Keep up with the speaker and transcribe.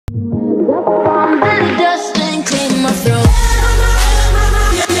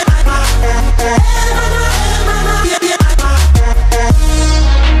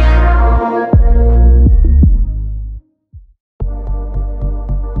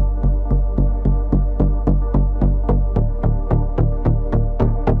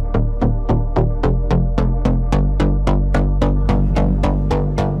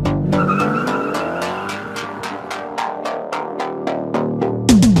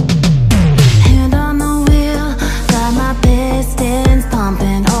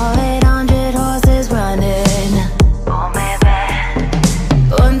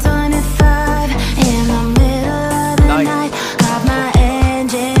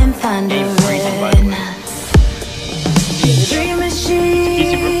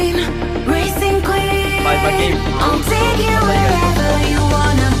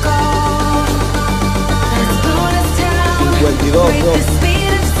amigo.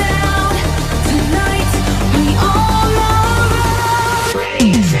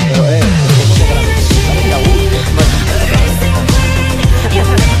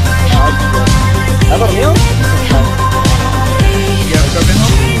 ¿Has dormido? Ya, creo que no.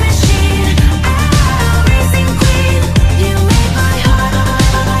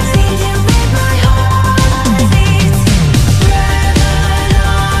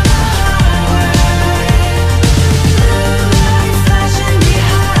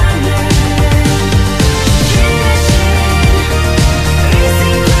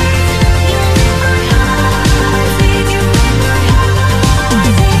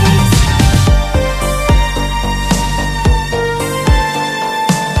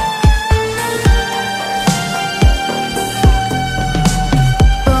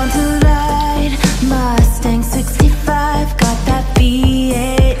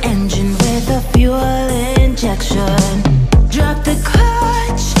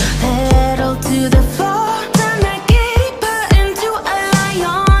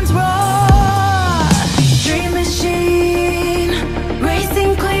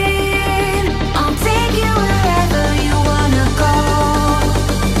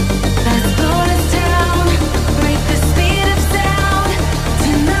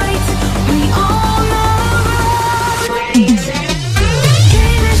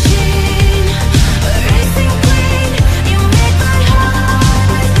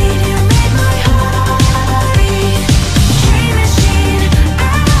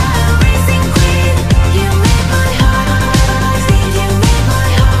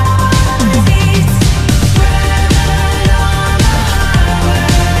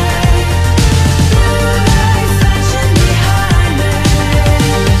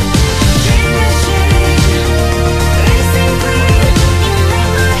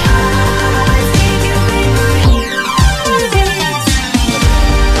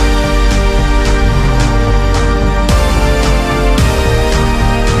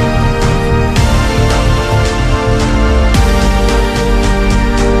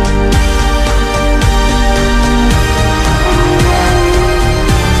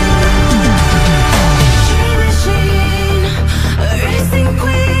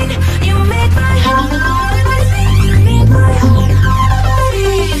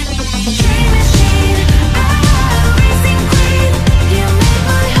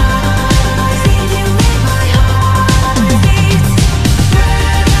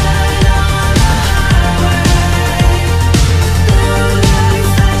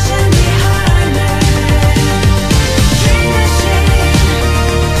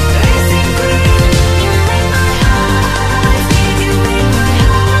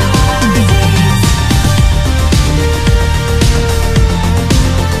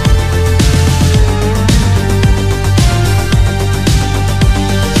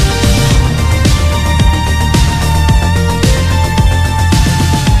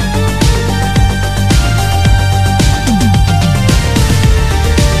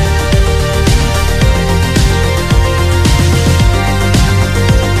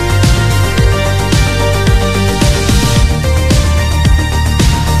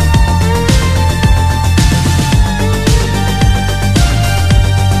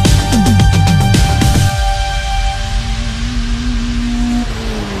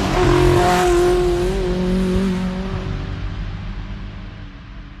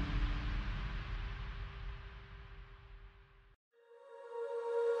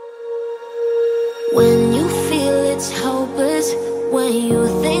 When you feel it's hopeless, when you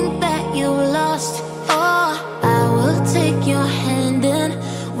think that you've lost, oh, I will take your hand and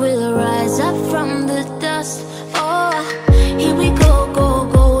we'll rise up from the dust. Oh, here we go, go,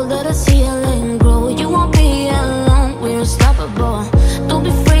 go, let us heal and grow. You won't be alone, we're unstoppable. Don't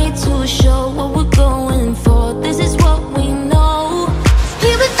be afraid to show what we're going for. This is what we know.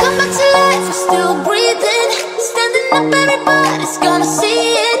 Here we come back to life, we're still breathing. Standing up, everybody's gonna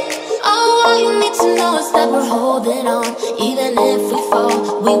see it. Oh, all you need to know is that we're holding on. Even if we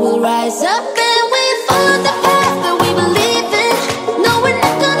fall, we will rise up and we follow the path that we believe in. No, we're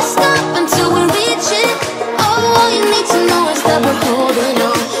not gonna stop until we reach it. Oh, all you need to know is that we're holding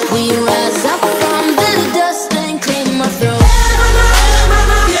on. We rise up from the dust and claim our throne.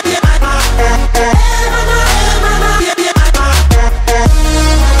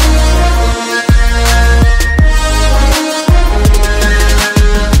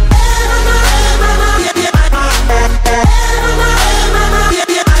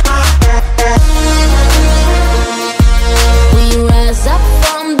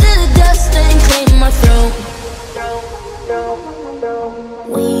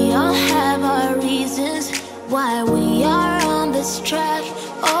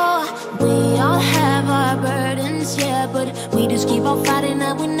 Oh, we all have our burdens, yeah, but we just keep on fighting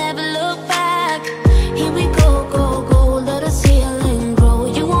and we never look back. Here we go, go, go, let us heal and grow.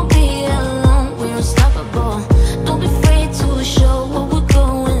 You won't be alone, we're unstoppable. Don't be afraid to show what we're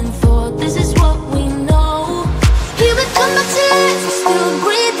going for. This is what we know. Here we come back to life, we're still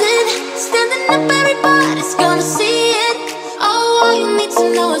breathing. Standing up, everybody's gonna see it. Oh, all you need to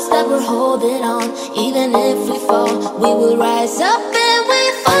know is that we're holding on. Even if we fall, we will rise up and we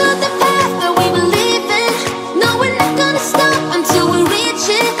follow the path that we believe in. No, we're not gonna stop until we reach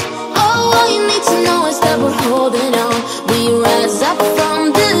it. Oh, all you need to know is that we're holding on. We rise up from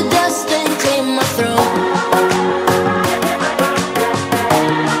the dust and claim our throne.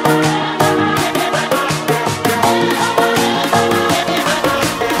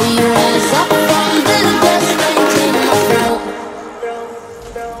 We rise up from the dust and claim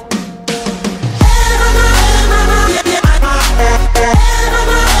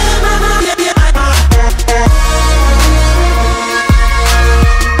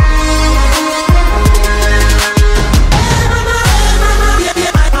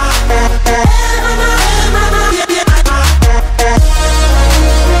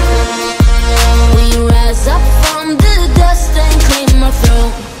our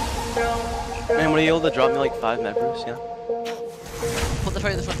throne. Man, were you able to drop me like 5 members, yeah? Put the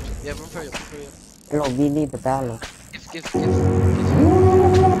fire in the front. Yeah, run for you, run for you. Lo Billy, petalo. Give.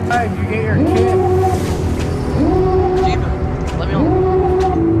 Hey, you get your kid. Jeep, let me on.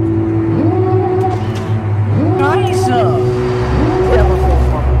 Nice.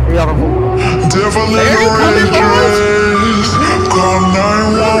 Devil in a red dress. Call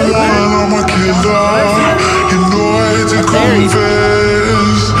 911, I'm a killer. You know I hate to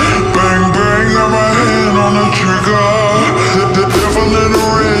confess. Bang bang, got my hand on the trigger. The devil in a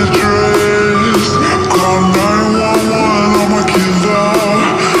red dress. Call 911, I'm a killer.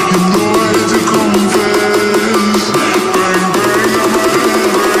 You know I hate to confess. Bang bang, got my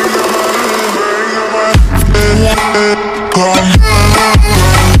hand. Call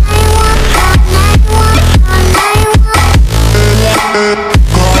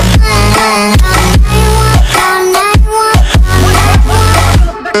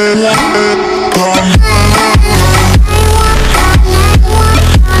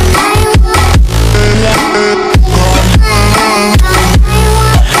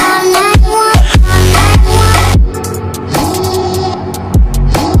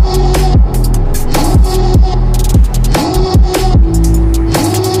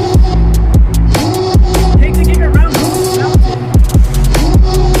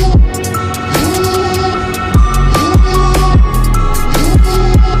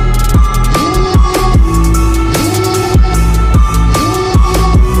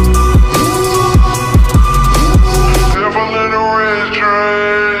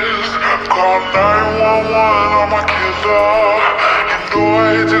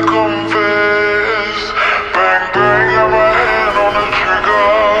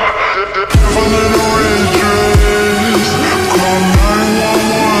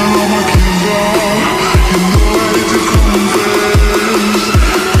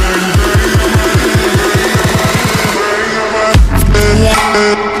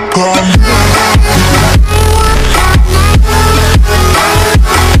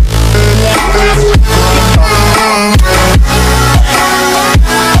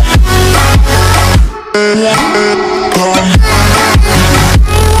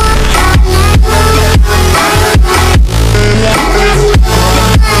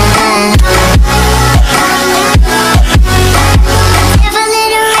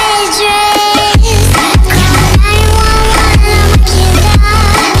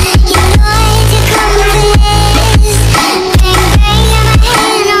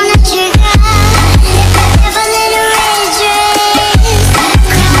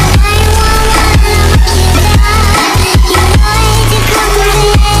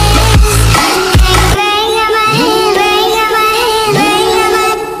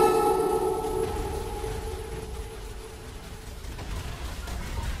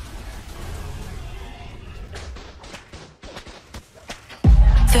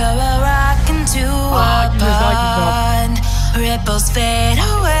Throw a rock into a pond, ripples fade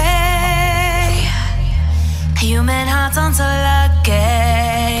away. Human hearts aren't so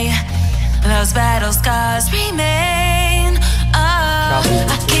lucky, those battle scars remain. Oh,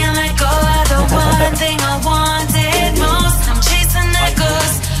 I can't let go of the one thing I wanted most. I'm chasing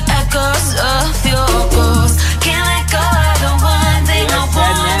echoes, echoes of your ghost. Can't let go of the one thing I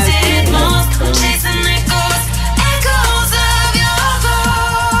wanted most. I'm chasing echoes, echoes of your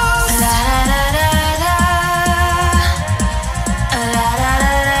ghost. La da da da da, la da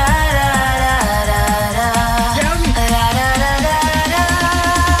da da.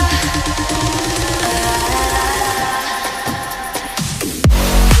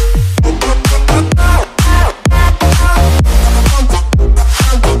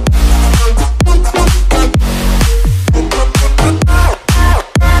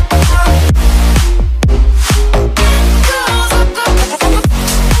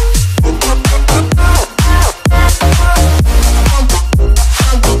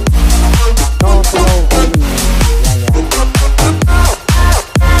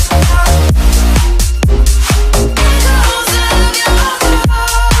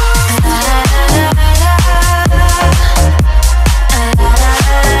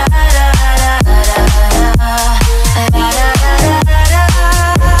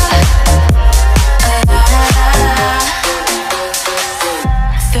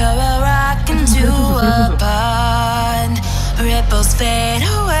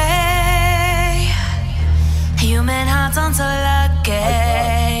 feeling so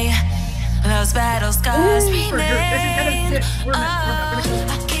lucky. Those battle scars remain.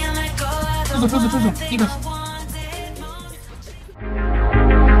 I can't let go of the one thing I want.